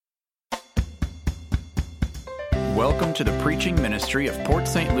welcome to the preaching ministry of Port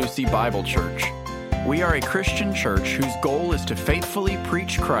St. Lucie Bible Church. We are a Christian church whose goal is to faithfully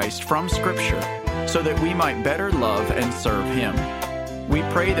preach Christ from Scripture so that we might better love and serve Him. We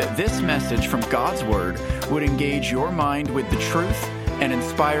pray that this message from God's Word would engage your mind with the truth and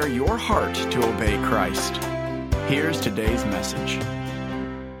inspire your heart to obey Christ. Here's today's message.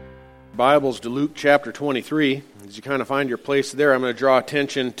 Bibles to Luke chapter 23. As you kind of find your place there, I'm going to draw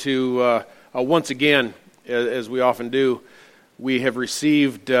attention to, once again, as we often do, we have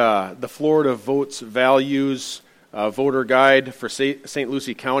received the Florida Votes Values Voter Guide for St.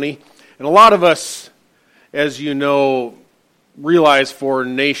 Lucie County. And a lot of us, as you know, realize for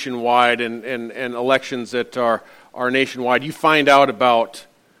nationwide and elections that are nationwide, you find out about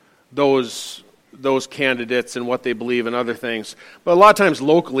those candidates and what they believe and other things. But a lot of times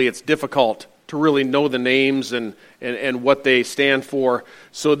locally it's difficult to really know the names and what they stand for.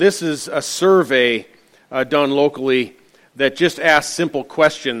 So this is a survey done locally that just asks simple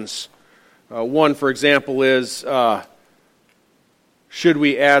questions. One, for example, is should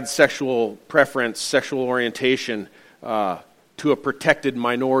we add sexual preference, sexual orientation to a protected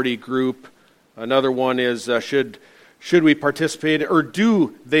minority group? Another one is should we participate, or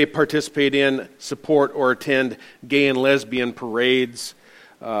do they participate in, support, or attend gay and lesbian parades?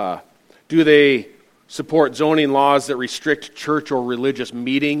 Do they support zoning laws that restrict church or religious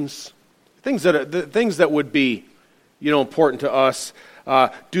meetings? Things that would be, important to us.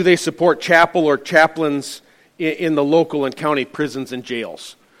 Do they support chapel or chaplains in the local and county prisons and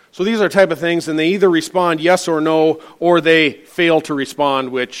jails? So these are the type of things, and they either respond yes or no, or they fail to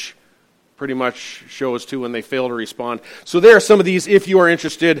respond, which pretty much shows too when they fail to respond. So there are some of these, if you are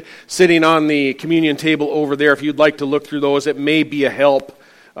interested, sitting on the communion table over there. If you'd like to look through those, it may be a help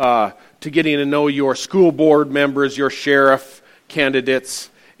to getting to know your school board members, your sheriff candidates,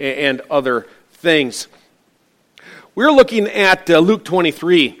 and other things. We're looking at Luke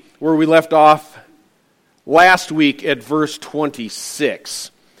 23, where we left off last week at verse 26.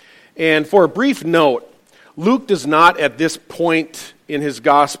 And for a brief note, Luke does not at this point in his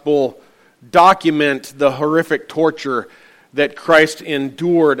gospel document the horrific torture that Christ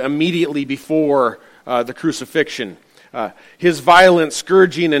endured immediately before the crucifixion. His violent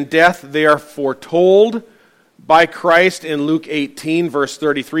scourging and death, they are foretold by Christ in Luke 18, verse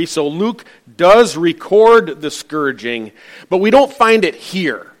 33. So Luke does record the scourging, but we don't find it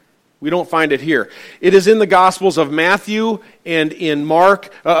here. It is in the Gospels of Matthew and in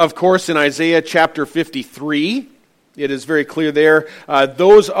Mark, of course, in Isaiah chapter 53. It is very clear there.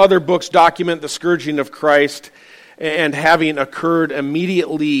 Those other books document the scourging of Christ and having occurred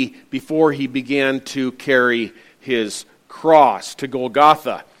immediately before he began to carry his cross to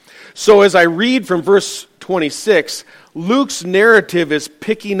Golgotha. So as I read from verse 26, Luke's narrative is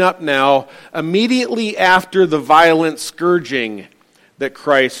picking up now immediately after the violent scourging that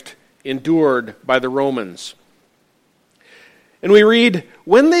Christ endured by the Romans. And we read,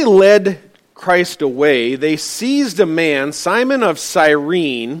 when they led Christ away, they seized a man, Simon of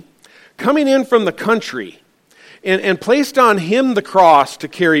Cyrene, coming in from the country, and placed on him the cross to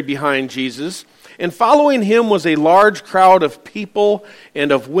carry behind Jesus. And following him was a large crowd of people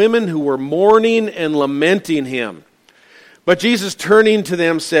and of women who were mourning and lamenting him. But Jesus, turning to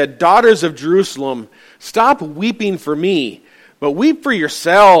them, said, "Daughters of Jerusalem, stop weeping for me, but weep for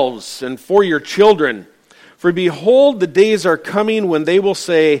yourselves and for your children. For behold, the days are coming when they will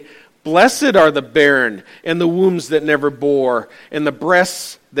say, 'Blessed are the barren, and the wombs that never bore, and the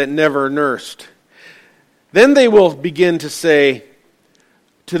breasts that never nursed.' Then they will begin to say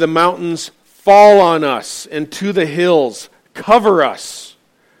to the mountains, 'Fall on us,' and to the hills, 'Cover us.'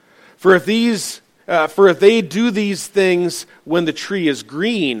 For if they do these things when the tree is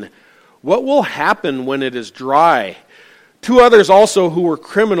green, what will happen when it is dry?" Two others also who were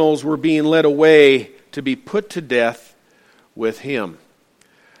criminals were being led away to be put to death with him.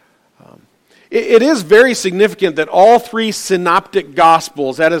 It is very significant that all three synoptic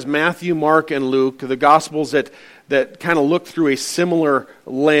gospels, that is Matthew, Mark, and Luke, the gospels that kind of look through a similar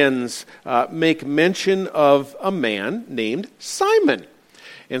lens, make mention of a man named Simon.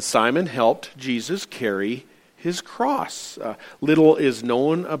 And Simon helped Jesus carry his cross. Little is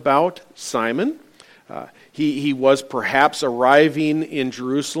known about Simon. He was perhaps arriving in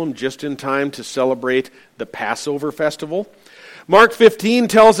Jerusalem just in time to celebrate the Passover festival. Mark 15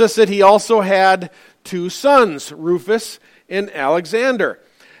 tells us that he also had two sons, Rufus and Alexander.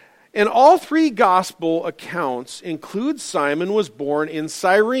 And all three gospel accounts include Simon was born in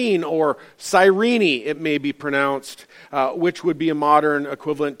Cyrene, or Cyrene, it may be pronounced, which would be a modern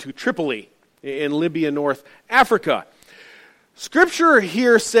equivalent to Tripoli in Libya, North Africa. Scripture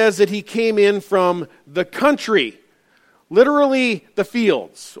here says that he came in from the country, literally the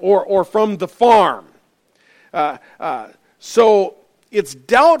fields or from the farm. So it's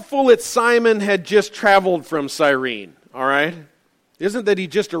doubtful that Simon had just traveled from Cyrene, all right? It isn't that he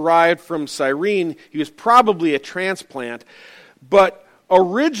just arrived from Cyrene. He was probably a transplant, but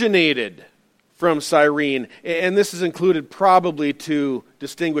originated from Cyrene. And this is included probably to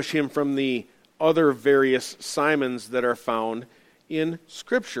distinguish him from the other various Simons that are found in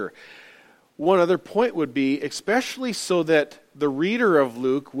Scripture. One other point would be, especially so that the reader of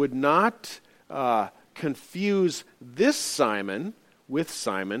Luke would not confuse this Simon with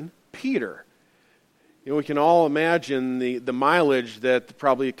Simon Peter. You know, we can all imagine the mileage that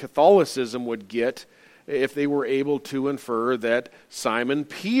probably Catholicism would get if they were able to infer that Simon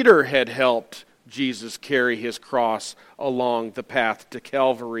Peter had helped Jesus carry his cross along the path to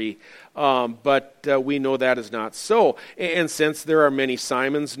Calvary. But we know that is not so. And since there are many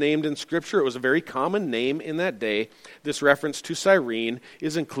Simons named in Scripture, it was a very common name in that day. This reference to Cyrene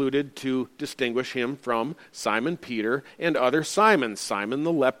is included to distinguish him from Simon Peter and other Simons, Simon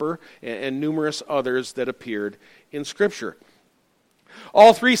the leper, and numerous others that appeared in Scripture.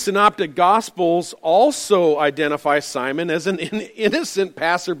 All three synoptic gospels also identify Simon as an innocent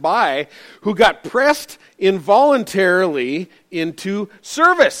passerby who got pressed involuntarily into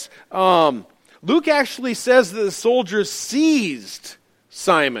service. Luke actually says that the soldiers seized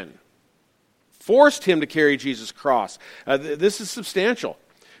Simon, forced him to carry Jesus' cross. This is substantial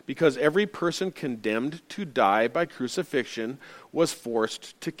because every person condemned to die by crucifixion was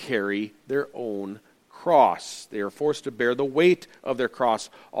forced to carry their own cross. They are forced to bear the weight of their cross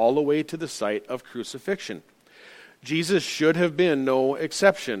all the way to the site of crucifixion. Jesus should have been no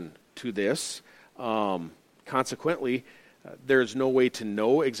exception to this. Consequently, there's no way to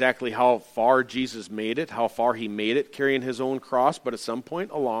know exactly how far Jesus made it, how far he made it carrying his own cross, but at some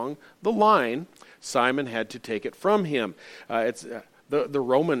point along the line, Simon had to take it from him. The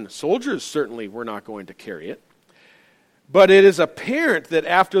Roman soldiers certainly were not going to carry it. But it is apparent that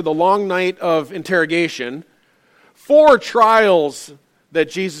after the long night of interrogation, 4 trials that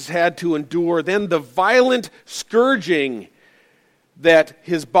Jesus had to endure, then the violent scourging that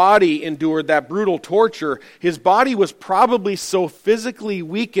his body endured, that brutal torture, his body was probably so physically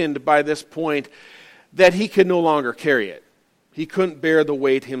weakened by this point that he could no longer carry it. He couldn't bear the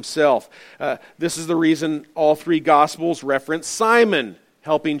weight himself. This is the reason all 3 Gospels reference Simon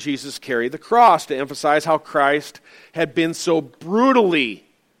helping Jesus carry the cross, to emphasize how Christ had been so brutally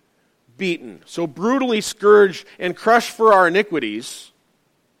beaten, so brutally scourged and crushed for our iniquities,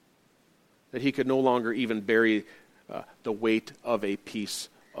 that he could no longer even bear the weight of a piece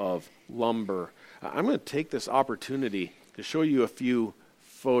of lumber. I'm going to take this opportunity to show you a few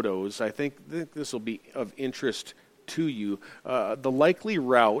photos. I think this will be of interest to you. The likely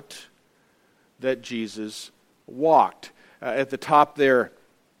route that Jesus walked. At the top there,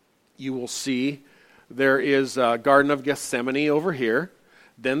 you will see there is Garden of Gethsemane over here,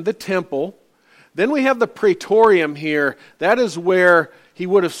 then the temple. Then we have the Praetorium here. That is where he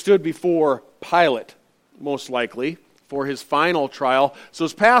would have stood before Pilate, most likely, for his final trial. So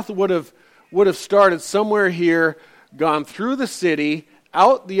his path would have started somewhere here, gone through the city,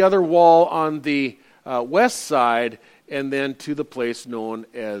 out the other wall on the west side, and then to the place known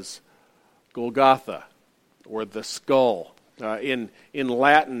as Golgotha, or the skull. In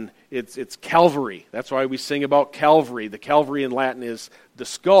Latin, it's Calvary. That's why we sing about Calvary. The Calvary in Latin is the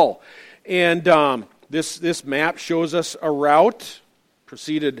skull. And this map shows us a route,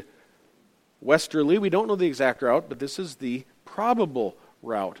 proceeded westerly. We don't know the exact route, but this is the probable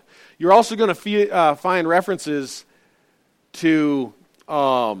route. You're also going to find references to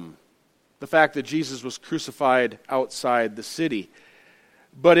the fact that Jesus was crucified outside the city.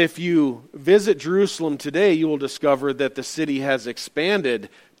 But if you visit Jerusalem today, you will discover that the city has expanded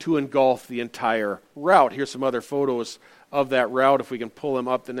to engulf the entire route. Here's some other photos of that route. If we can pull them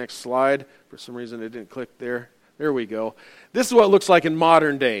up the next slide. For some reason it didn't click there. There we go. This is what it looks like in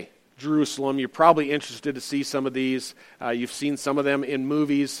modern day Jerusalem. You're probably interested to see some of these. You've seen some of them in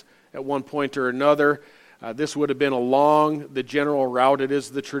movies at one point or another. This would have been along the general route. It is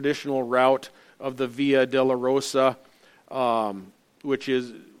the traditional route of the Via Dolorosa, which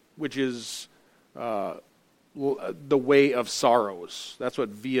is the way of sorrows. That's what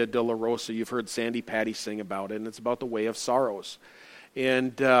Via Dolorosa, you've heard Sandy Patty sing about it, and it's about the way of sorrows.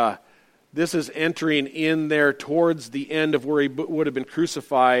 And this is entering in there towards the end of where he would have been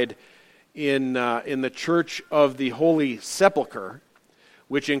crucified in the Church of the Holy Sepulchre,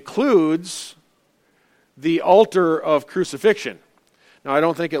 which includes the altar of crucifixion. Now, I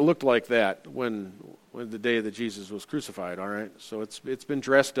don't think it looked like that when the day that Jesus was crucified, all right? So it's been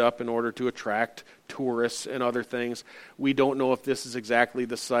dressed up in order to attract tourists and other things. We don't know if this is exactly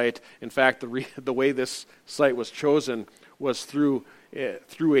the site. In fact, the way this site was chosen was through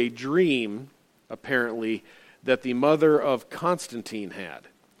a dream, apparently, that the mother of Constantine had.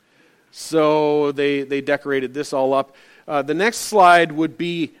 So they decorated this all up. The next slide would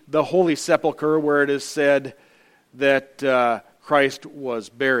be the Holy Sepulchre, where it is said that Christ was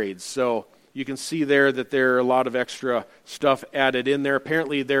buried. So you can see there that there are a lot of extra stuff added in there.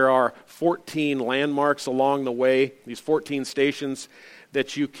 Apparently there are 14 landmarks along the way, these 14 stations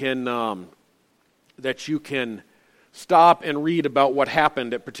that you can stop and read about what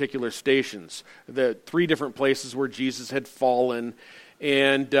happened at particular stations. The 3 different places where Jesus had fallen,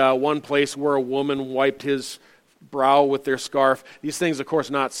 and one place where a woman wiped his brow with their scarf. These things, of course,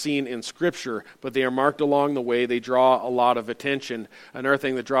 not seen in Scripture, but they are marked along the way. They draw a lot of attention. Another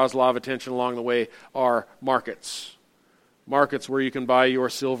thing that draws a lot of attention along the way are markets. Markets where you can buy your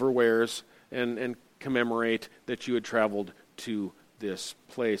silverwares and commemorate that you had traveled to this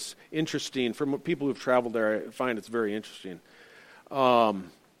place. Interesting. From people who've traveled there, I find it's very interesting. There's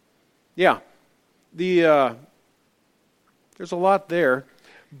a lot there.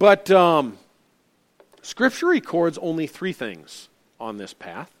 But Scripture records only 3 things on this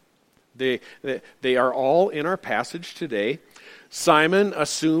path. They are all in our passage today. Simon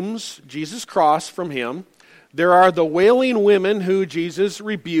assumes Jesus' cross from him. There are the wailing women who Jesus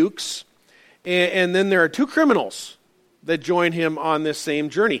rebukes. And then there are 2 criminals that join him on this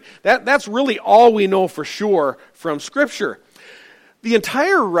same journey. That's really all we know for sure from Scripture. The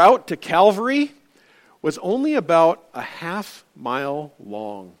entire route to Calvary was only about a half mile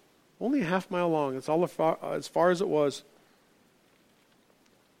long. Only a half mile long. It's all as far as it was.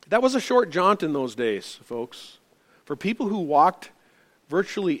 That was a short jaunt in those days, folks. For people who walked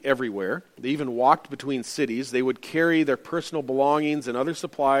virtually everywhere, they even walked between cities. They would carry their personal belongings and other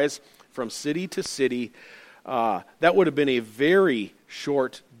supplies from city to city. That would have been a very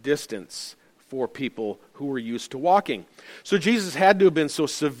short distance for people who were used to walking. So Jesus had to have been so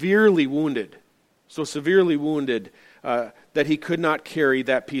severely wounded that he could not carry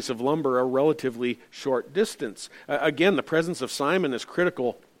that piece of lumber a relatively short distance. Again, the presence of Simon is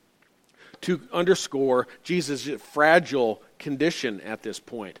critical to underscore Jesus' fragile condition at this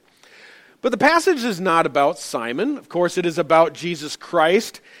point. But the passage is not about Simon. Of course, it is about Jesus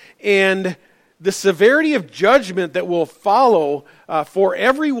Christ and the severity of judgment that will follow for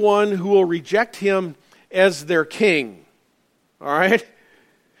everyone who will reject him as their king. All right?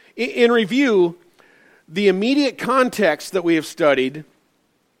 In review, the immediate context that we have studied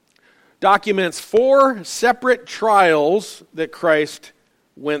documents 4 separate trials that Christ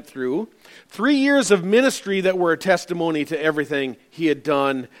went through, 3 years of ministry that were a testimony to everything he had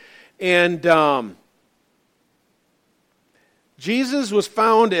done, and Jesus was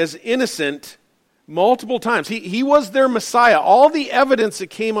found as innocent multiple times. He was their Messiah. All the evidence that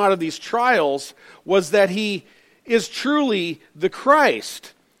came out of these trials was that he is truly the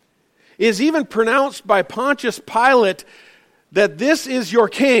Christ. It is even pronounced by Pontius Pilate that this is your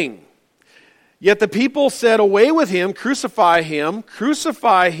king. Yet the people said, away with him, crucify him,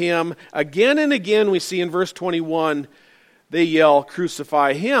 crucify him. Again and again we see in verse 21, they yell,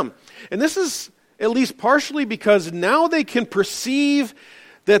 crucify him. And this is at least partially because now they can perceive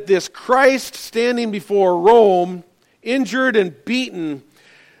that this Christ standing before Rome, injured and beaten,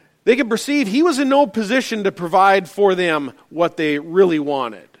 they can perceive he was in no position to provide for them what they really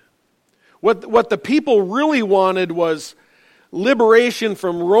wanted. What the people really wanted was liberation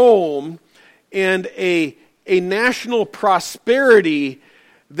from Rome and a national prosperity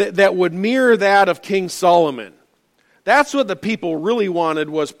that would mirror that of King Solomon. That's what the people really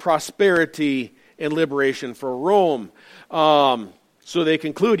wanted, was prosperity and liberation for Rome. So they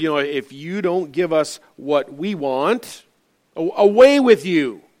conclude, if you don't give us what we want, away with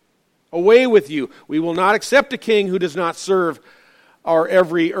you. Away with you. We will not accept a king who does not serve our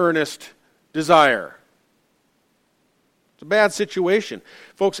every earnest desire. It's a bad situation.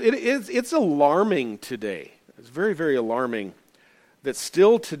 Folks, it's alarming today. It's very, very alarming that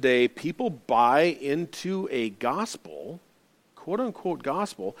still today people buy into a gospel, quote-unquote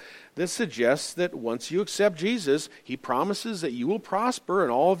gospel, that suggests that once you accept Jesus, he promises that you will prosper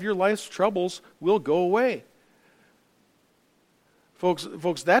and all of your life's troubles will go away.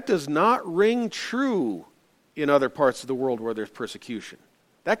 Folks, that does not ring true in other parts of the world where there's persecution.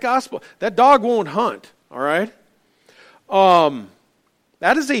 That gospel, that dog won't hunt, all right?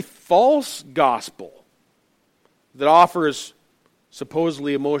 That is a false gospel that offers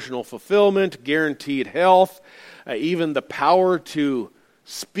supposedly emotional fulfillment, guaranteed health, even the power to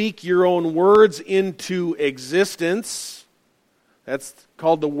speak your own words into existence. That's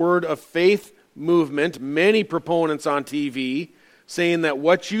called the Word of Faith movement. Many proponents on TV saying that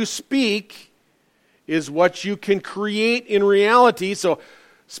what you speak is what you can create in reality. So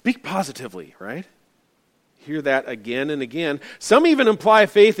speak positively, right? Hear that again and again. Some even imply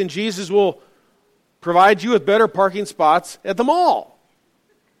faith in Jesus will provide you with better parking spots at the mall.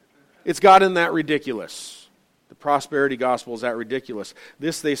 It's gotten that ridiculous. The prosperity gospel is that ridiculous.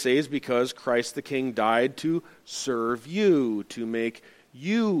 This, they say, is because Christ the King died to serve you, to make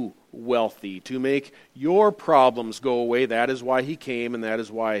you wealthy, to make your problems go away. That is why he came, and that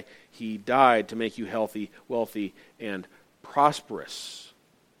is why he died, to make you healthy, wealthy, and prosperous.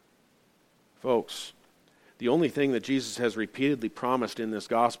 Folks, the only thing that Jesus has repeatedly promised in this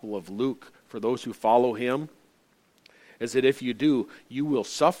Gospel of Luke for those who follow him is that if you do, you will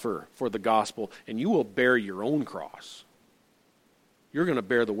suffer for the gospel and you will bear your own cross. You're going to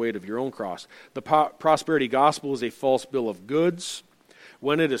bear the weight of your own cross. The prosperity gospel is a false bill of goods.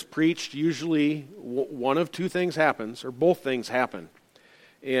 When it is preached, usually one of two things happens, or both things happen.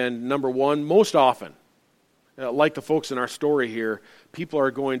 And number one, most often, like the folks in our story here, people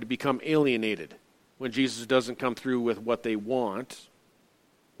are going to become alienated when Jesus doesn't come through with what they want,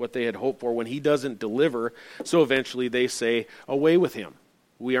 what they had hoped for, when he doesn't deliver. So eventually they say, away with him.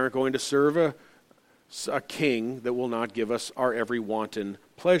 We aren't going to serve a king that will not give us our every wanton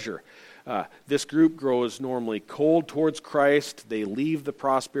pleasure. This group grows normally cold towards Christ. They leave the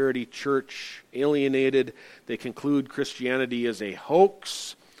prosperity church alienated. They conclude Christianity is a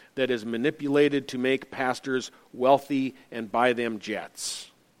hoax that is manipulated to make pastors wealthy and buy them jets.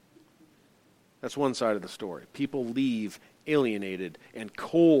 That's one side of the story. People leave alienated and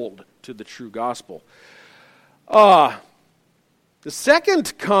cold to the true gospel. The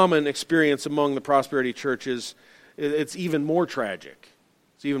second common experience among the prosperity churches, it's even more tragic.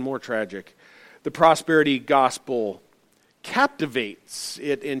 It's even more tragic. The prosperity gospel captivates,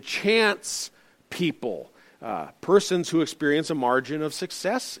 it enchants people, persons who experience a margin of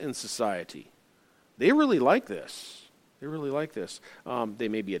success in society. They really like this. They really like this. They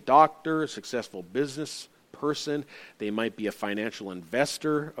may be a doctor, a successful business person. They might be a financial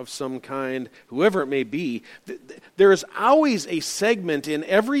investor of some kind. Whoever it may be, there is always a segment in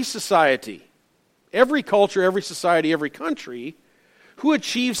every society, every culture, every society, every country, who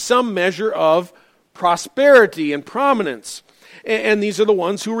achieves some measure of prosperity and prominence. And these are the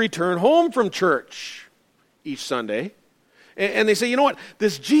ones who return home from church each Sunday. And they say, you know what,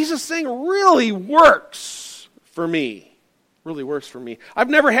 this Jesus thing really works for me. Really works for me. I've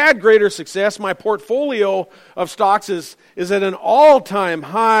never had greater success. My portfolio of stocks is at an all-time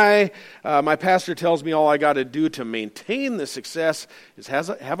high. My pastor tells me all I got to do to maintain the success is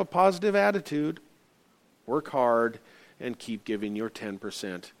have a positive attitude, work hard, and keep giving your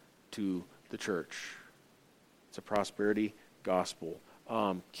 10% to the church. It's a prosperity gospel.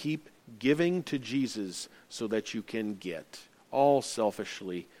 Keep giving to Jesus so that you can get, all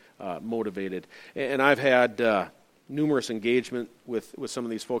selfishly motivated. And I've had numerous engagement with some of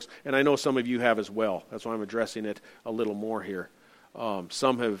these folks, and I know some of you have as well. That's why I'm addressing it a little more here.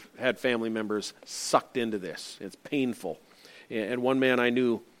 Some have had family members sucked into this. It's painful. And one man I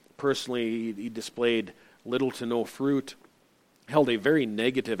knew personally, he displayed little to no fruit, held a very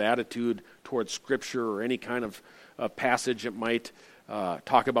negative attitude towards Scripture or any kind of passage that might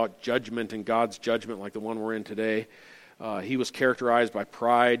talk about judgment and God's judgment like the one we're in today. He was characterized by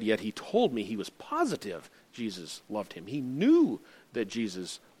pride, yet he told me he was positive Jesus loved him. He knew that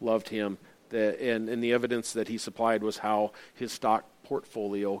Jesus loved him, and the evidence that he supplied was how his stock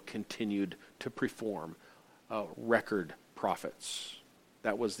portfolio continued to perform record profits.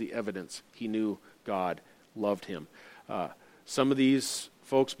 That was the evidence. He knew God loved him. Some of these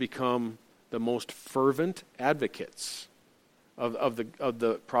folks become the most fervent advocates of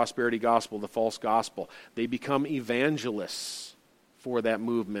the prosperity gospel, the false gospel. They become evangelists for that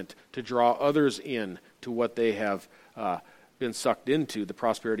movement to draw others in to what they have been sucked into, the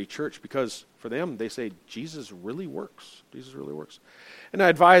prosperity church, because for them, they say, Jesus really works. Jesus really works. And I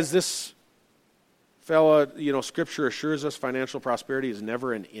advise this fella, Scripture assures us financial prosperity is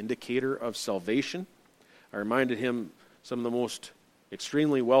never an indicator of salvation. I reminded him some of the most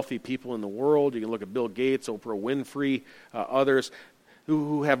extremely wealthy people in the world. You can look at Bill Gates, Oprah Winfrey, others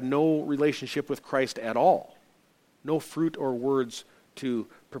who have no relationship with Christ at all. No fruit or words to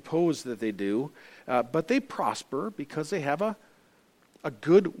propose that they do, but they prosper because they have a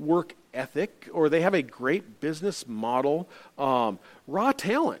good work ethic, or they have a great business model, raw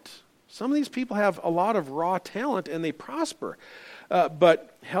talent. Some of these people have a lot of raw talent and they prosper.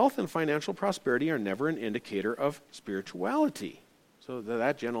 But health and financial prosperity are never an indicator of spirituality. So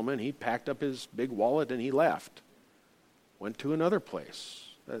that gentleman, he packed up his big wallet and he left. Went to another place.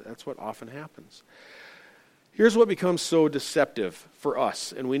 That's what often happens. Here's what becomes so deceptive for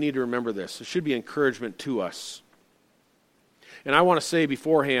us, and we need to remember this. It should be encouragement to us. And I want to say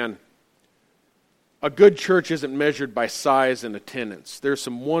beforehand, a good church isn't measured by size and attendance. There's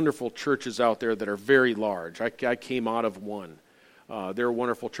some wonderful churches out there that are very large. I came out of one. There are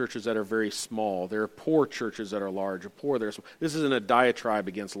wonderful churches that are very small. There are poor churches that are large. This isn't a diatribe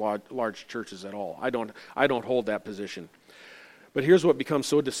against large churches at all. I don't hold that position. But here's what becomes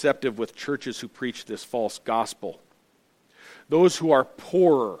so deceptive with churches who preach this false gospel. Those who are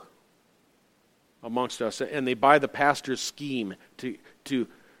poorer amongst us, and they buy the pastor's scheme to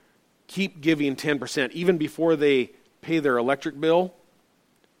keep giving 10%, even before they pay their electric bill,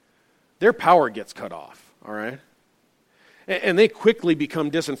 their power gets cut off, all right? And they quickly become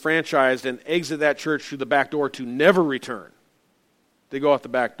disenfranchised and exit that church through the back door to never return. They go out the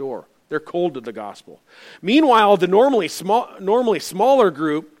back door. They're cold to the gospel. Meanwhile, the normally smaller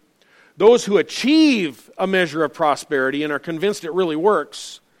group, those who achieve a measure of prosperity and are convinced it really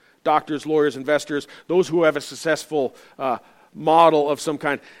works, doctors, lawyers, investors, those who have a successful model of some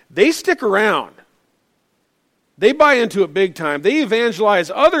kind, they stick around. They buy into it big time. They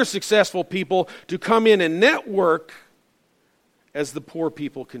evangelize other successful people to come in and network as the poor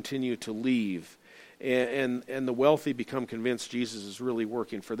people continue to leave. And the wealthy become convinced Jesus is really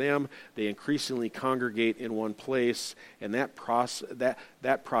working for them. They increasingly congregate in one place, and that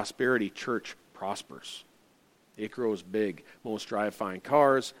prosperity church prospers. It grows big. Most drive fine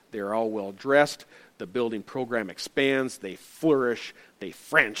cars. They're all well dressed. The building program expands. They flourish. They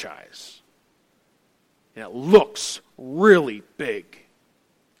franchise. And it looks really big.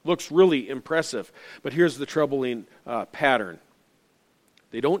 Looks really impressive. But here's the troubling pattern.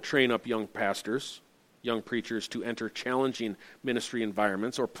 They don't train up young pastors, young preachers to enter challenging ministry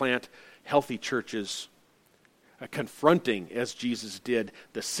environments or plant healthy churches, confronting, as Jesus did,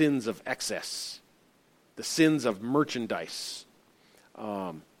 the sins of excess, the sins of merchandise.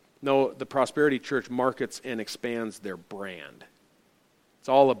 No, the Prosperity Church markets and expands their brand. It's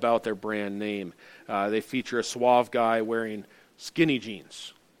all about their brand name. They feature a suave guy wearing skinny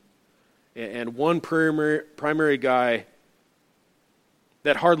jeans. And one primary guy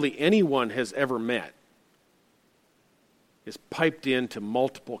that hardly anyone has ever met is piped into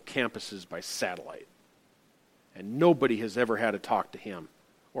multiple campuses by satellite. And nobody has ever had to talk to him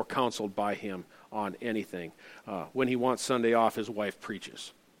or counseled by him on anything. When he wants Sunday off, his wife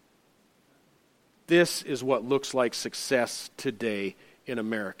preaches. This is what looks like success today in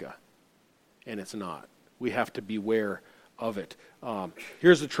America. And it's not. We have to beware of it.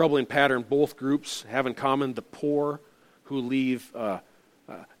 Here's the troubling pattern both groups have in common: the poor who leave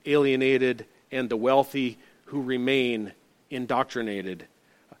alienated and the wealthy who remain indoctrinated.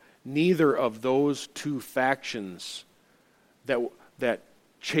 Neither of those two factions that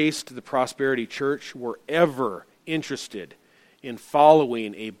chased the Prosperity Church were ever interested in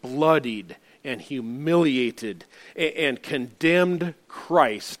following a bloodied and humiliated and condemned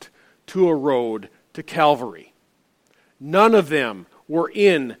Christ to a road to Calvary. None of them were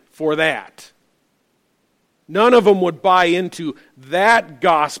in for that. None of them would buy into that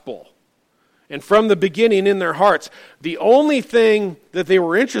gospel. And from the beginning in their hearts, the only thing that they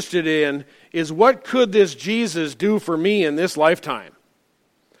were interested in is, what could this Jesus do for me in this lifetime?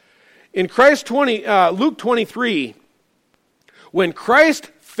 In Luke 23, when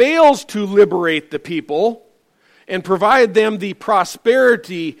Christ fails to liberate the people and provide them the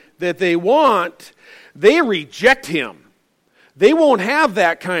prosperity that they want, they reject him. They won't have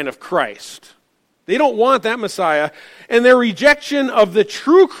that kind of Christ. They don't want that Messiah. And their rejection of the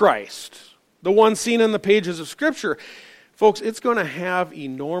true Christ, the one seen in the pages of Scripture, folks, it's going to have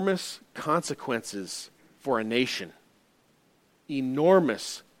enormous consequences for a nation.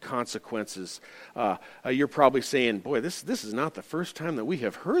 Enormous consequences. You're probably saying, boy, this is not the first time that we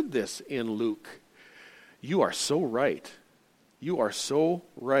have heard this in Luke. You are so right. You are so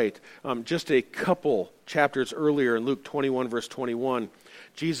right. Just a couple chapters earlier in Luke 21, verse 21,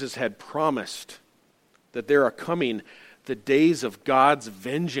 Jesus had promised that there are coming the days of God's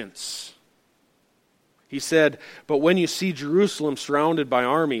vengeance. He said, "But when you see Jerusalem surrounded by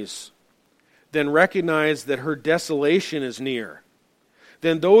armies, then recognize that her desolation is near.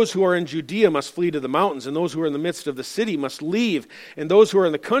 Then those who are in Judea must flee to the mountains, and those who are in the midst of the city must leave, and those who are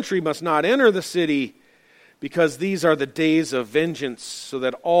in the country must not enter the city. because these are the days of vengeance, so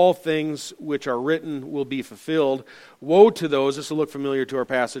that all things which are written will be fulfilled. Woe to those," this will look familiar to our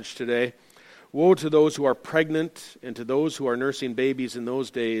passage today, "woe to those who are pregnant and to those who are nursing babies in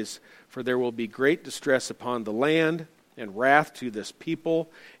those days, for there will be great distress upon the land and wrath to this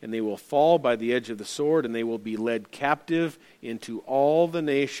people, and they will fall by the edge of the sword, and they will be led captive into all the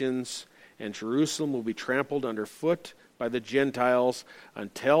nations, and Jerusalem will be trampled underfoot by the Gentiles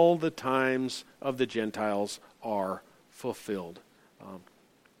until the times of the Gentiles are fulfilled."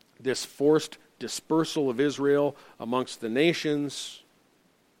 This forced dispersal of Israel amongst the nations,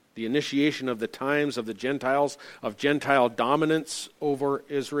 the initiation of the times of the Gentiles, of Gentile dominance over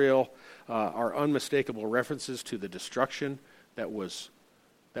Israel, are unmistakable references to the destruction that was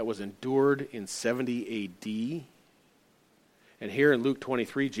endured in 70 A.D. And here in Luke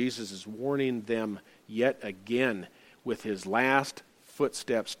 23, Jesus is warning them yet again with his last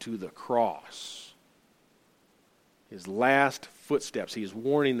footsteps to the cross. His last footsteps. He is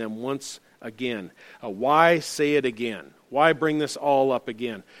warning them once again. Why say it again? Why bring this all up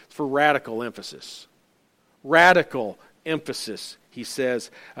again? It's for radical emphasis. Radical emphasis. He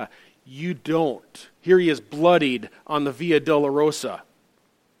says, you don't. Here he is bloodied on the Via Dolorosa,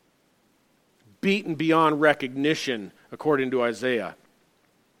 beaten beyond recognition, according to Isaiah.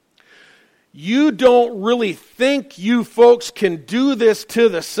 You don't really think you folks can do this to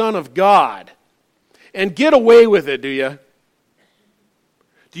the Son of God and get away with it, do you?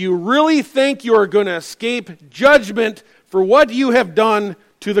 Do you really think you are going to escape judgment for what you have done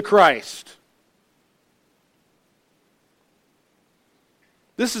to the Christ?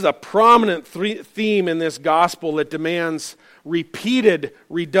 This is a prominent theme in this gospel that demands repeated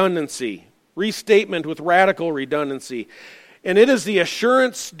redundancy, restatement with radical redundancy. And it is the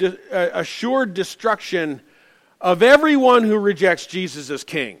assured destruction of everyone who rejects Jesus as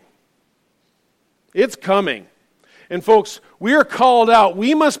king. It's coming. And folks, we are called out.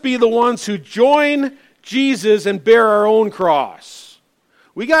 We must be the ones who join Jesus and bear our own cross.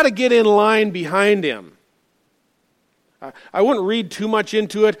 We got to get in line behind him. I wouldn't read too much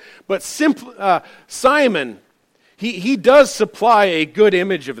into it, but Simon, he does supply a good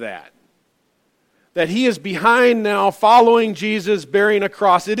image of that. That he is behind now, following Jesus, bearing a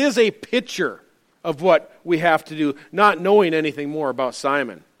cross. It is a picture of what we have to do, not knowing anything more about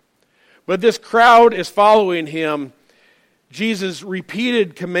Simon. But this crowd is following him. Jesus'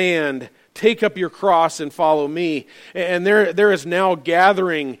 repeated command, take up your cross and follow me. And there is now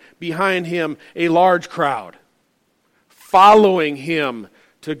gathering behind him a large crowd, following him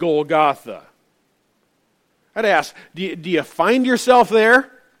to Golgotha. I'd ask, do you find yourself there?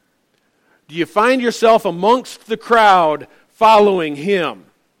 Do you find yourself amongst the crowd following him?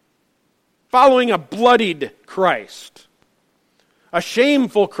 Following a bloodied Christ? A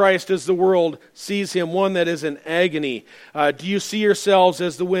shameful Christ as the world sees him, one that is in agony. Do you see yourselves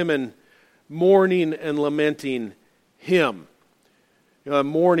as the women mourning and lamenting him?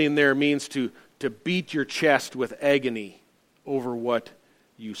 Mourning there means to beat your chest with agony over what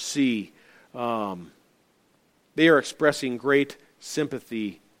you see. They are expressing great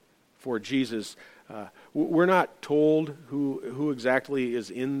sympathy for Jesus. We're not told who exactly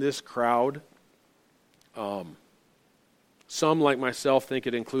is in this crowd. Some, like myself, think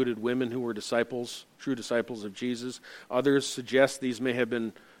it included women who were disciples, true disciples of Jesus. Others suggest these may have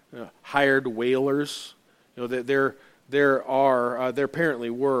been hired wailers. You know, that there apparently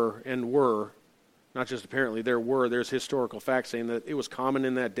were, not just apparently, there's historical facts saying that it was common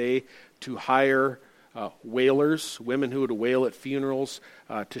in that day to hire wailers, women who would wail at funerals,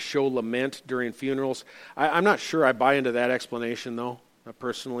 to show lament during funerals. I'm not sure I buy into that explanation, though,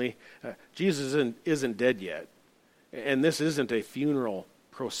 personally. Jesus isn't dead yet, and this isn't a funeral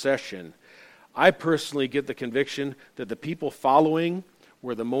procession. I personally get the conviction that the people following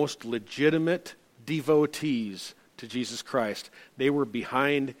were the most legitimate devotees to Jesus Christ. They were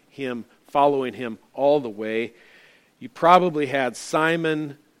behind him, following him all the way. You probably had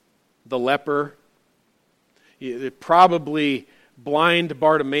Simon the leper. Probably blind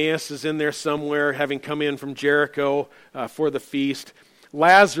Bartimaeus is in there somewhere, having come in from Jericho for the feast.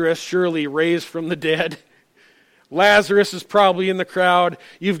 Lazarus, surely raised from the dead. Lazarus is probably in the crowd.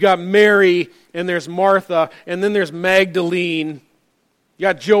 You've got Mary, and there's Martha, and then there's Magdalene. You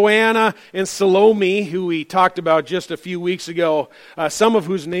got Joanna and Salome, who we talked about just a few weeks ago, some of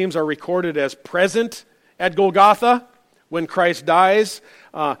whose names are recorded as present at Golgotha when Christ dies.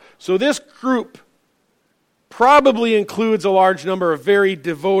 So this group probably includes a large number of very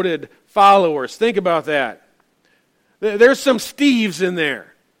devoted followers. Think about that. There's some Steves in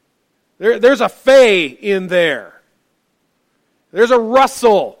there. There's a Faye in there. There's a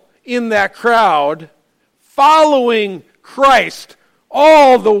Russell in that crowd following Christ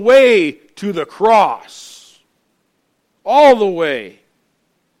all the way to the cross. All the way.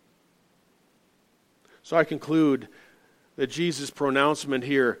 So I conclude that Jesus' pronouncement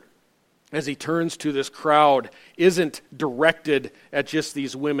here, as he turns to this crowd, isn't directed at just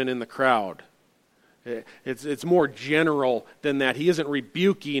these women in the crowd. It's more general than that. He isn't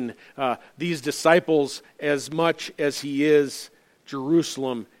rebuking these disciples as much as he is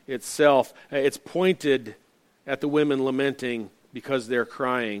Jerusalem itself. It's pointed at the women lamenting because they're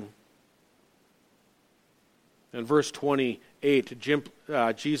crying. In verse 28,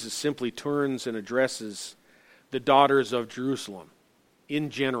 Jesus simply turns and addresses the daughters of Jerusalem.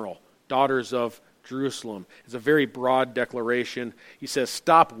 In general, daughters of Jerusalem. It's a very broad declaration. He says,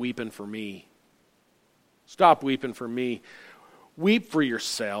 stop weeping for me. Stop weeping for me. Weep for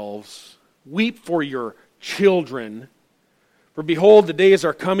yourselves. Weep for your children. For behold, the days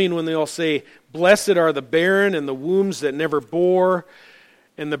are coming when they'll say, blessed are the barren and the wombs that never bore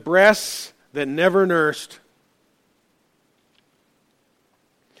and the breasts that never nursed.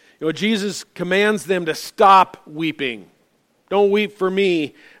 Jesus commands them to stop weeping. Don't weep for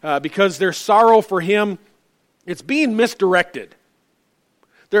me, because their sorrow for him, it's being misdirected.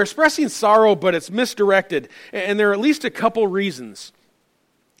 They're expressing sorrow, but it's misdirected. And there are at least a couple reasons.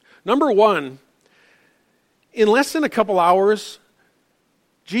 Number one, in less than a couple hours,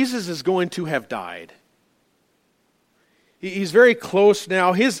 Jesus is going to have died. He's very close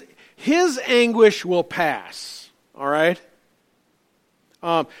now. His anguish will pass, all right?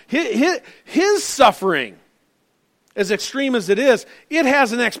 His suffering, as extreme as it is, it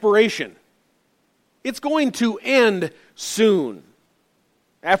has an expiration. It's going to end soon,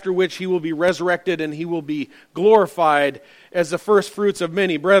 after which he will be resurrected and he will be glorified as the first fruits of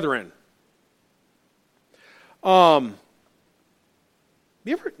many brethren. Do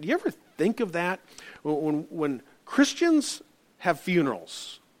you ever think of that? When Christians have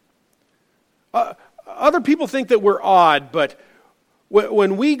funerals, other people think that we're odd, but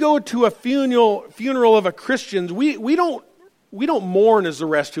when we go to a funeral of a Christian, we don't mourn as the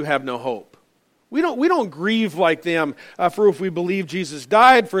rest who have no hope. We don't grieve like them, for if we believe Jesus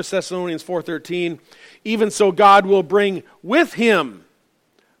died, 1 Thessalonians 4:13, even so God will bring with him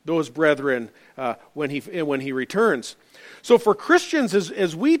those brethren when he returns. So for Christians,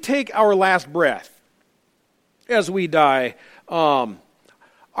 as we take our last breath, as we die, our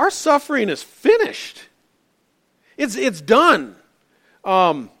suffering is finished. It's done.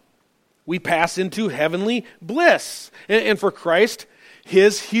 We pass into heavenly bliss. And for Christ,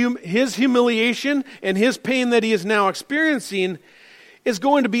 his humiliation and his pain that he is now experiencing is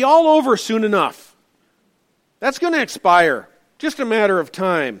going to be all over soon enough. That's going to expire. Just a matter of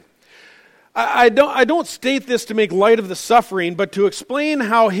time. I don't state this to make light of the suffering, but to explain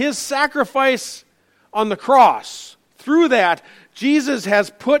how his sacrifice on the cross, through that, Jesus has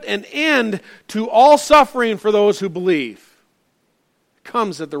put an end to all suffering for those who believe.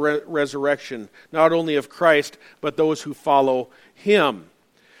 Comes at the resurrection, not only of Christ, but those who follow him.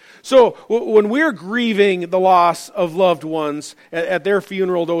 So when we're grieving the loss of loved ones at their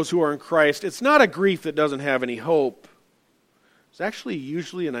funeral, those who are in Christ, it's not a grief that doesn't have any hope. It's actually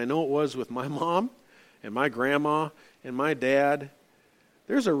usually, and I know it was with my mom and my grandma and my dad,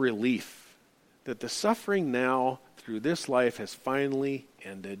 there's a relief that the suffering now through this life has finally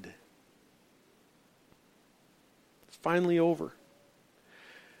ended. It's finally over.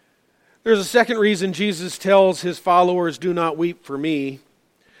 There's a second reason Jesus tells his followers, do not weep for me.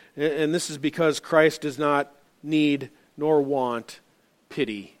 And this is because Christ does not need nor want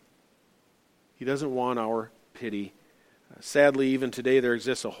pity. He doesn't want our pity. Sadly, even today, there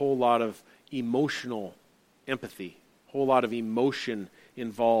exists a whole lot of emotional empathy, a whole lot of emotion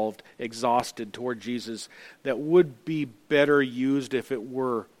involved, exhausted toward Jesus, that would be better used if it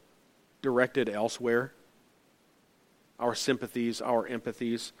were directed elsewhere. Our sympathies, our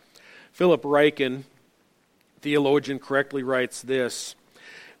empathies. Philip Ryken, theologian, correctly writes this: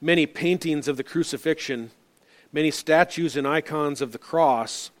 many paintings of the crucifixion, many statues and icons of the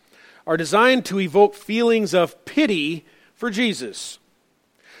cross are designed to evoke feelings of pity for Jesus.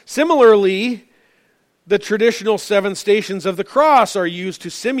 Similarly, the traditional 7 stations of the cross are used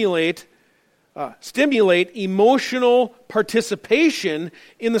to stimulate emotional participation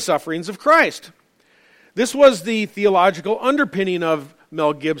in the sufferings of Christ. This was the theological underpinning of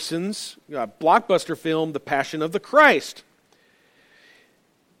Mel Gibson's blockbuster film, The Passion of the Christ.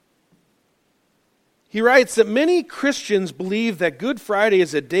 He writes that many Christians believe that Good Friday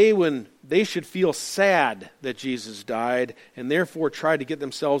is a day when they should feel sad that Jesus died and therefore try to get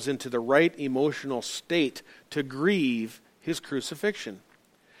themselves into the right emotional state to grieve his crucifixion.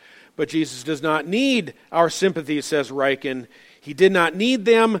 But Jesus does not need our sympathy, says Ryken. He did not need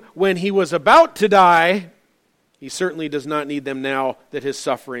them when he was about to die. He certainly does not need them now that his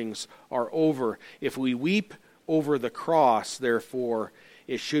sufferings are over. If we weep over the cross, therefore,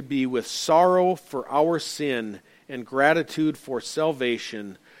 it should be with sorrow for our sin and gratitude for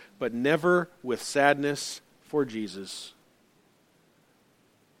salvation, but never with sadness for Jesus.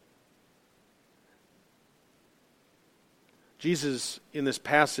 Jesus, in this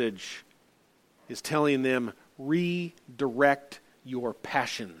passage, is telling them, redirect your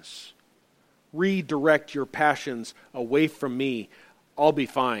passions. Redirect your passions away from me. I'll be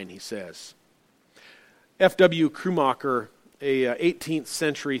fine, he says. F.W. Krummacher, a 18th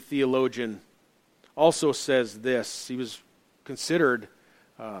century theologian, also says this. He was considered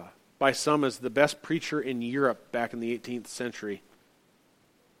by some as the best preacher in Europe back in the 18th century.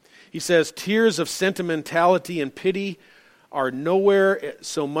 He says, tears of sentimentality and pity are nowhere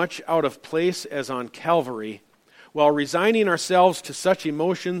so much out of place as on Calvary. While resigning ourselves to such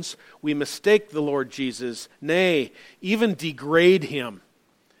emotions, we mistake the Lord Jesus, nay, even degrade him.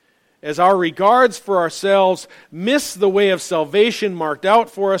 As our regards for ourselves miss the way of salvation marked out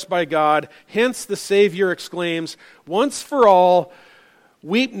for us by God, hence the Savior exclaims, once for all,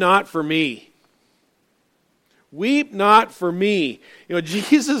 weep not for me. Weep not for me.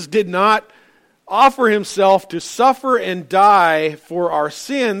 Jesus did not offer himself to suffer and die for our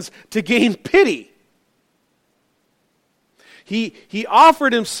sins to gain pity. He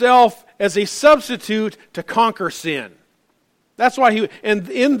offered himself as a substitute to conquer sin. That's why and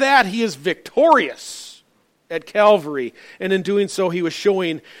in that he is victorious at Calvary. And in doing so, he was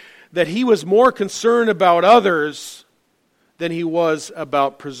showing that he was more concerned about others than he was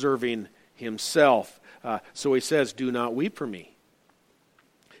about preserving himself. So he says, do not weep for me.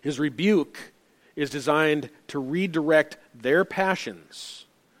 His rebuke is designed to redirect their passions.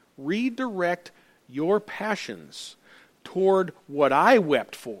 Redirect your passions toward what I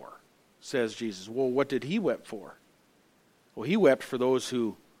wept for, says Jesus. Well, what did he weep for? Well, he wept for those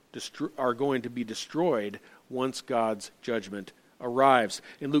who are going to be destroyed once God's judgment arrives.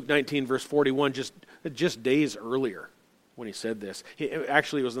 In Luke 19, verse 41, just days earlier when he said this, it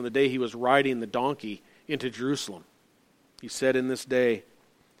was on the day he was riding the donkey into Jerusalem. He said, in this day,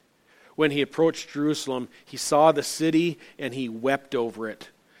 when he approached Jerusalem, he saw the city and he wept over it,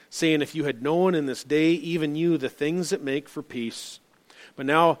 saying, if you had known in this day, even you, the things that make for peace. But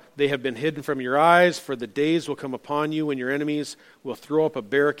now they have been hidden from your eyes, for the days will come upon you when your enemies will throw up a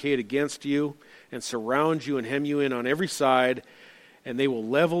barricade against you and surround you and hem you in on every side, and they will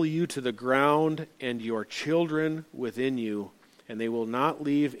level you to the ground and your children within you, and they will not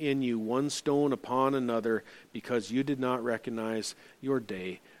leave in you one stone upon another, because you did not recognize your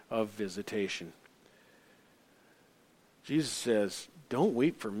day of visitation. Jesus says, don't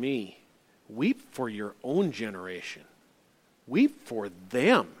weep for me. Weep for your own generation. Weep for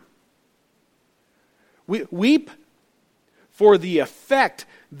them. Weep for the effect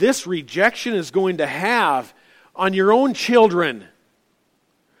this rejection is going to have on your own children.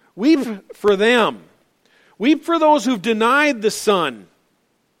 Weep for them. Weep for those who've denied the Son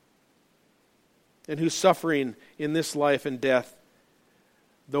and whose suffering in this life and death,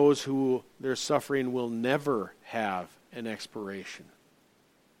 those who their suffering will never have an expiration.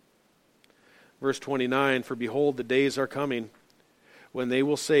 Verse 29, for behold, the days are coming when they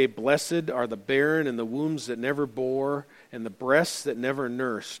will say, blessed are the barren and the wombs that never bore and the breasts that never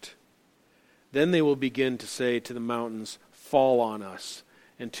nursed. Then they will begin to say to the mountains, fall on us,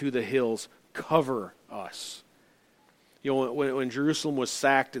 and to the hills, cover us. When Jerusalem was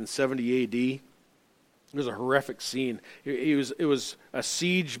sacked in 70 A.D., it was a horrific scene. It was a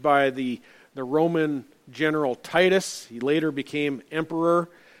siege by the Roman general Titus. He later became emperor.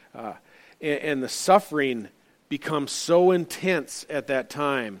 And the suffering becomes so intense at that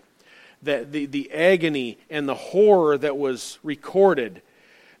time that the agony and the horror that was recorded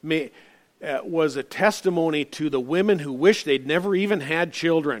was a testimony to the women who wished they'd never even had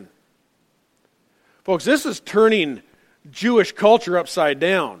children. Folks, this is turning Jewish culture upside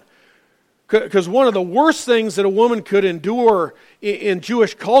down. Because one of the worst things that a woman could endure in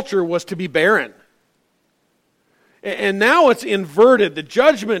Jewish culture was to be barren. And now it's inverted. The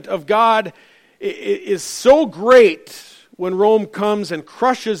judgment of God is so great when Rome comes and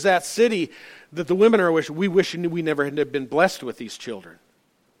crushes that city that the women are we wish we never had been blessed with these children.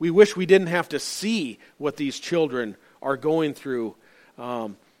 We wish we didn't have to see what these children are going through.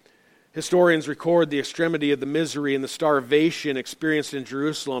 Historians record the extremity of the misery and the starvation experienced in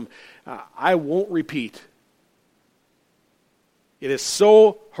Jerusalem. I won't repeat. It is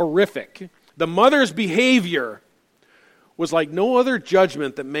so horrific. The mother's behavior was like no other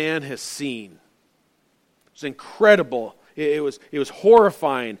judgment that man has seen. It was incredible. It was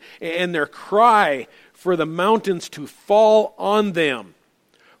horrifying. And their cry for the mountains to fall on them,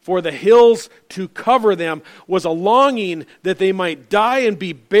 for the hills to cover them, was a longing that they might die and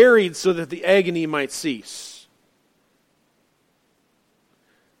be buried so that the agony might cease.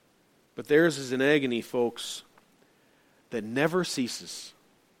 But theirs is an agony, folks, that never ceases.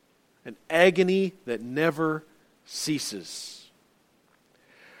 An agony that never ceases.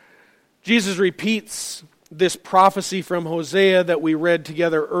 Jesus repeats this prophecy from Hosea that we read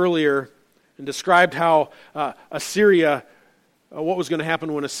together earlier and described how Assyria, what was going to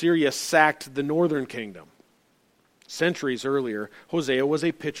happen when Assyria sacked the northern kingdom. Centuries earlier, Hosea was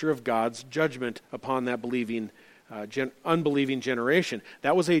a picture of God's judgment upon that unbelieving generation.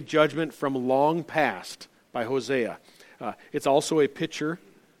 That was a judgment from long past by Hosea. It's also a picture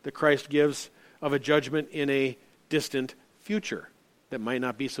that Christ gives of a judgment in a distant future that might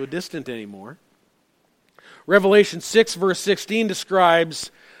not be so distant anymore. Revelation 6 verse 16 describes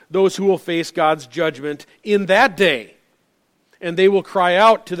those who will face God's judgment in that day. And they will cry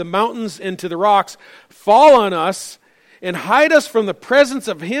out to the mountains and to the rocks, "Fall on us and hide us from the presence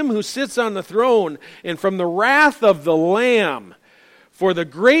of him who sits on the throne and from the wrath of the Lamb. For the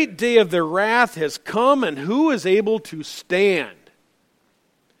great day of their wrath has come, and who is able to stand?"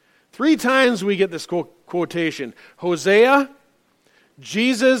 3 times we get this quotation. Hosea,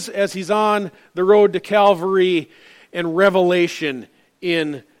 Jesus as he's on the road to Calvary, and Revelation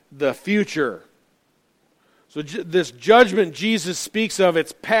in the future. So this judgment Jesus speaks of,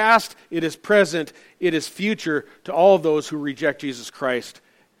 it's past, it is present, it is future to all of those who reject Jesus Christ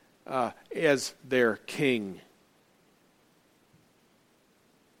as their King.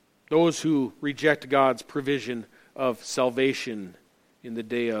 Those who reject God's provision of salvation in the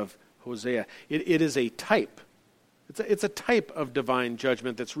day of Hosea. It is a type. It's a type of divine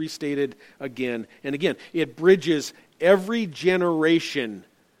judgment that's restated again and again. It bridges every generation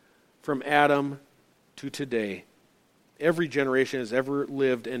from Adam to today. Every generation has ever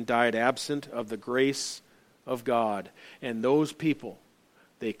lived and died absent of the grace of God. And those people,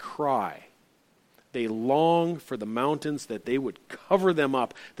 they cry. They long for the mountains, that they would cover them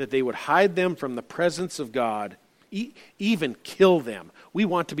up, that they would hide them from the presence of God, even kill them. We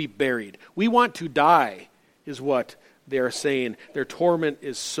want to be buried. We want to die, is what they are saying. Their torment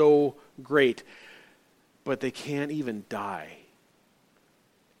is so great, but they can't even die.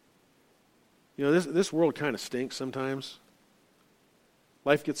 You know, this world kind of stinks sometimes.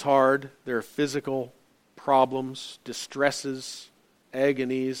 Life gets hard. There are physical problems, distresses,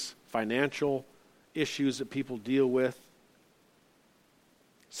 agonies, financial issues that people deal with.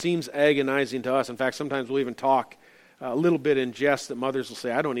 Seems agonizing to us. In fact, sometimes we'll even talk a little bit in jest that mothers will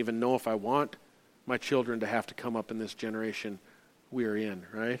say, "I don't even know if I want my children to have to come up in this generation we're in,"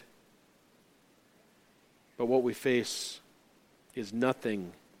 right? But what we face is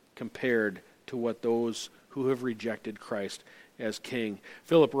nothing compared to what those who have rejected Christ as King.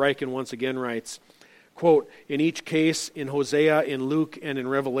 Philip Ryken once again writes, quote, "In each case, in Hosea, in Luke, and in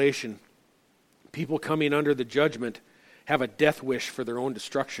Revelation, people coming under the judgment have a death wish for their own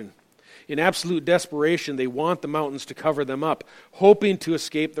destruction. In absolute desperation, they want the mountains to cover them up, hoping to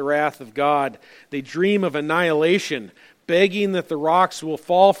escape the wrath of God. They dream of annihilation, begging that the rocks will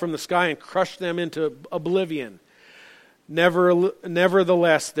fall from the sky and crush them into oblivion.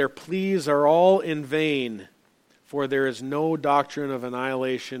 Nevertheless, their pleas are all in vain, for there is no doctrine of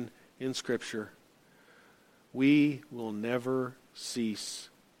annihilation in Scripture. We will never cease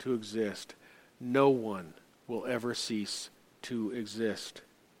to exist. No one will ever cease to exist."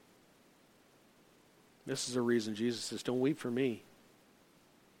 This is a reason Jesus says, "Don't weep for me.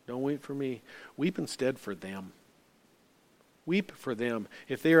 Don't weep for me. Weep instead for them. Weep for them.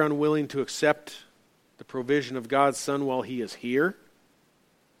 If they are unwilling to accept the provision of God's Son while He is here,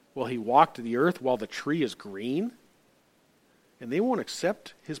 while He walked the earth, while the tree is green, and they won't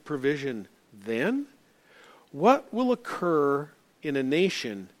accept His provision then, what will occur in a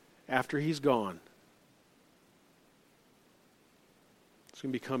nation after He's gone? It's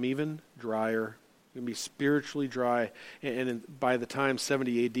going to become even drier. It's going to be spiritually dry. And by the time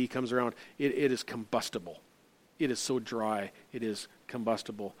 70 AD comes around, it is combustible. It is so dry, it is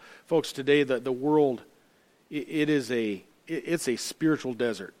combustible. Folks, today the world, it's a spiritual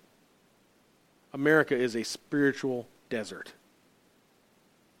desert. America is a spiritual desert.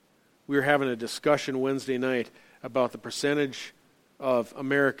 We were having a discussion Wednesday night about the percentage of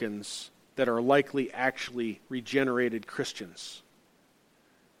Americans that are likely actually regenerated Christians.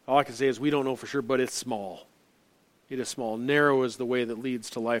 All I can say is we don't know for sure, but it's small. It is small. Narrow is the way that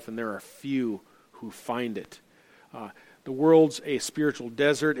leads to life, and there are few who find it. The world's a spiritual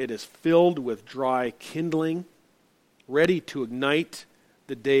desert. It is filled with dry kindling, ready to ignite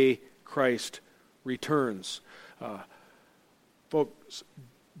the day Christ returns. Folks,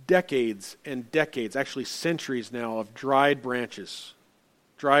 decades and decades, actually centuries now, of dried branches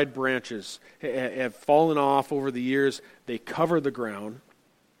have fallen off over the years. They cover the ground.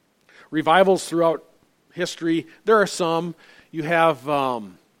 Revivals throughout history, there are some. You have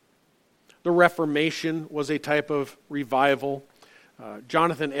the Reformation was a type of revival.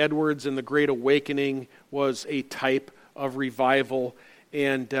 Jonathan Edwards and the Great Awakening was a type of revival.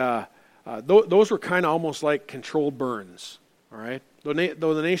 And those were kind of almost like controlled burns. All right?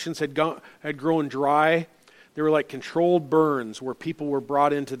 Though the nations had grown dry, they were like controlled burns where people were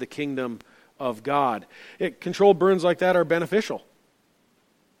brought into the kingdom of God. Controlled burns like that are beneficial.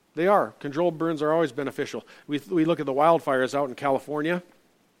 They are. Controlled burns are always beneficial. We look at the wildfires out in California,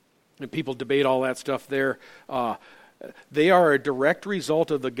 and people debate all that stuff there. They are a direct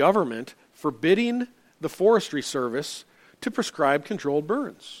result of the government forbidding the Forestry Service to prescribe controlled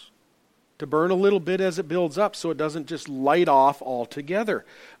burns, to burn a little bit as it builds up so it doesn't just light off altogether.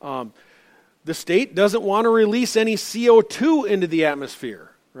 The state doesn't want to release any CO2 into the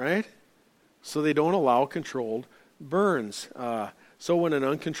atmosphere, right? So they don't allow controlled burns. So when an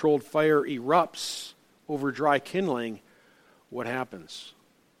uncontrolled fire erupts over dry kindling, what happens?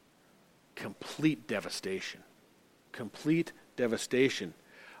 Complete devastation. Complete devastation.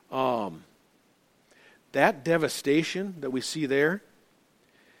 That devastation that we see there,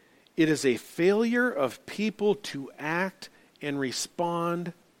 it is a failure of people to act and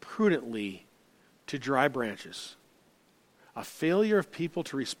respond prudently to dry branches. A failure of people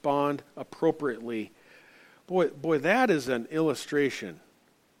to respond appropriately. Boy, that is an illustration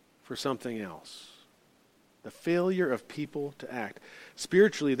for something else. The failure of people to act.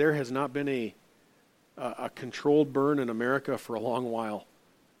 Spiritually, there has not been a controlled burn in America for a long while.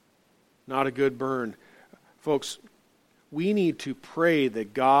 Not a good burn. Folks, we need to pray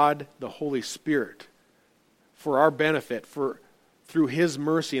that God, the Holy Spirit, for our benefit, through His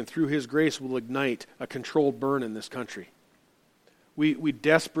mercy and through His grace, will ignite a controlled burn in this country. We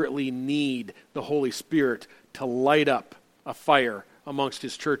desperately need the Holy Spirit to light up a fire amongst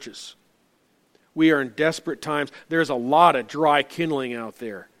His churches. We are in desperate times. There's a lot of dry kindling out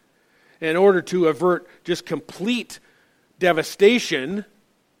there. In order to avert just complete devastation,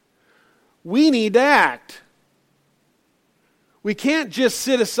 we need to act. We can't just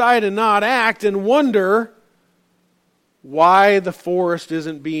sit aside and not act and wonder why the forest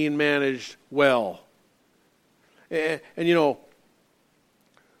isn't being managed well. And you know,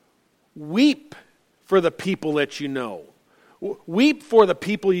 weep for the people that you know. Weep for the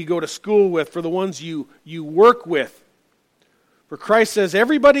people you go to school with, for the ones you work with. For Christ says,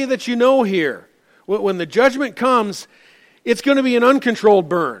 everybody that you know here, when the judgment comes, it's going to be an uncontrolled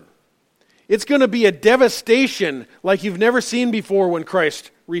burn. It's going to be a devastation like you've never seen before when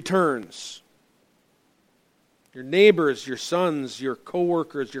Christ returns. Your neighbors, your sons, your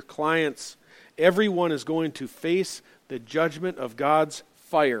co-workers, your clients, everyone is going to face the judgment of God's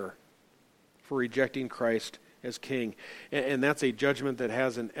fire for rejecting Christ as King. And that's a judgment that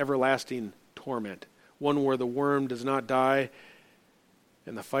has an everlasting torment, one where the worm does not die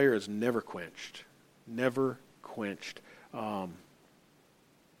and the fire is never quenched. Never quenched.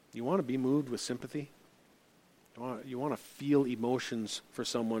 You want to be moved with sympathy? You want to feel emotions for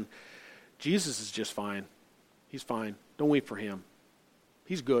someone? Jesus is just fine. He's fine. Don't weep for Him.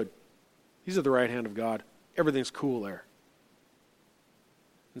 He's good. He's at the right hand of God. Everything's cool there.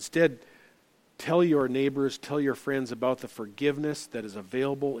 Instead, tell your neighbors, tell your friends about the forgiveness that is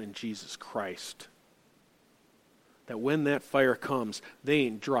available in Jesus Christ. That when that fire comes, they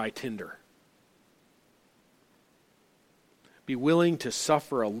ain't dry tinder. Be willing to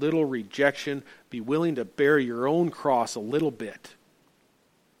suffer a little rejection. Be willing to bear your own cross a little bit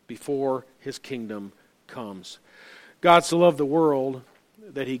before His kingdom comes. God so loved the world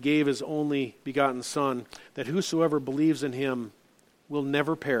that He gave His only begotten Son, that whosoever believes in Him will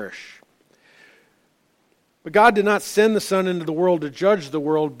never perish. But God did not send the Son into the world to judge the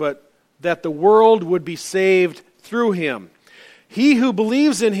world, but that the world would be saved through Him. He who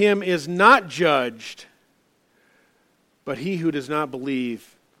believes in Him is not judged, but he who does not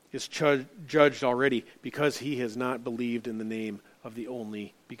believe is judged already, because he has not believed in the name of the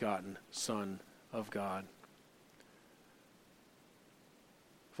only begotten Son of God.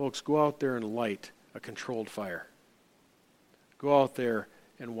 Folks, go out there and light a controlled fire. Go out there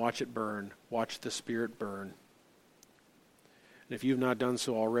and watch it burn. Watch the Spirit burn. And if you've not done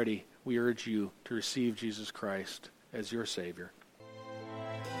so already, we urge you to receive Jesus Christ as your Savior.